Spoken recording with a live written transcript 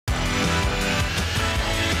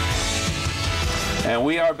And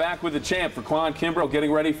we are back with the champ, Verquan Kimbrough,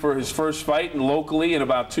 getting ready for his first fight, and locally in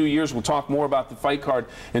about 2 years. We'll talk more about the fight card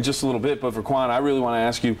in just a little bit. But Verquan, I really want to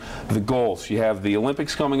ask you the goals. You have the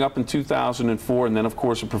Olympics coming up in 2004, and then, of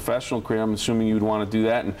course, a professional career. I'm assuming you'd want to do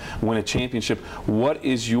that and win a championship. What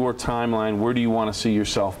is your timeline? Where do you want to see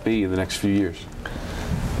yourself be in the next few years?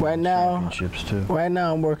 Right now, too. Right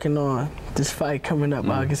now I'm working on this fight coming up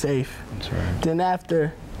August 8th. That's right. Then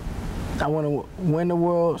after, I want to win the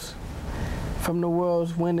Worlds. From the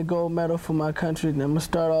Worlds, win the gold medal for my country. Then I'm going to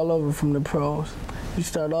start all over from the pros. You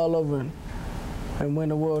start all over and win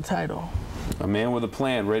the world title. A man with a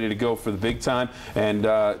plan, ready to go for the big time. And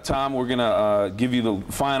Tom, we're going to give you the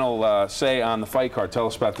final say on the fight card. Tell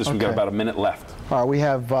us about this. Okay. We've got about a minute left. All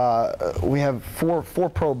right, we have four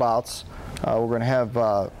pro bouts. We're going to have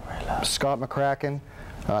Scott McCracken,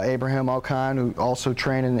 Abraham Alkine, who also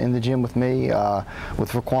trained in the gym with me.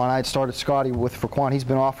 With Verquan, I had started Scotty with Verquan. He's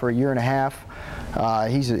been off for a year and a half.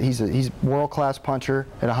 He's world-class puncher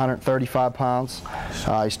at 135 pounds.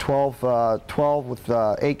 He's 12 with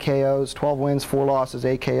 8 KOs, 12 wins, 4 losses,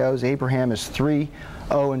 8 KOs. Abraham is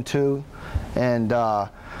 3-0-2, and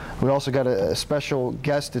we also got a special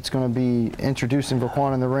guest that's going to be introducing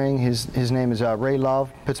Verquan in the ring. His name is Ray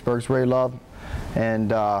Love, Pittsburgh's Ray Love,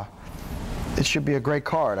 and it should be a great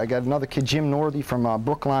card. I got another kid, Jim Northey from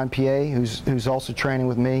Brookline, PA, who's also training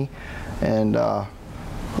with me, and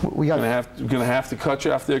we got. Gonna have to cut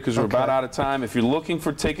you off there because we're about out of time. If you're looking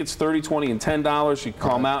for tickets, $30, $20, and $10, you can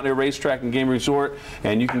call Mountaineer Racetrack and Game Resort,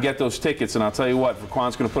 and you can get those tickets. And I'll tell you what,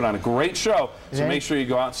 Verquan's going to put on a great show. So make sure you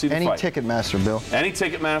go out and see the fight. Any Ticketmaster, Bill. Any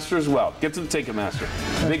Ticketmaster as well. Get to the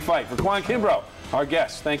Ticketmaster. Big fight. Verquan Kimbrough, our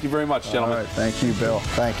guest. Thank you very much, gentlemen. All right. Thank you, Bill.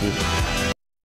 Thank you.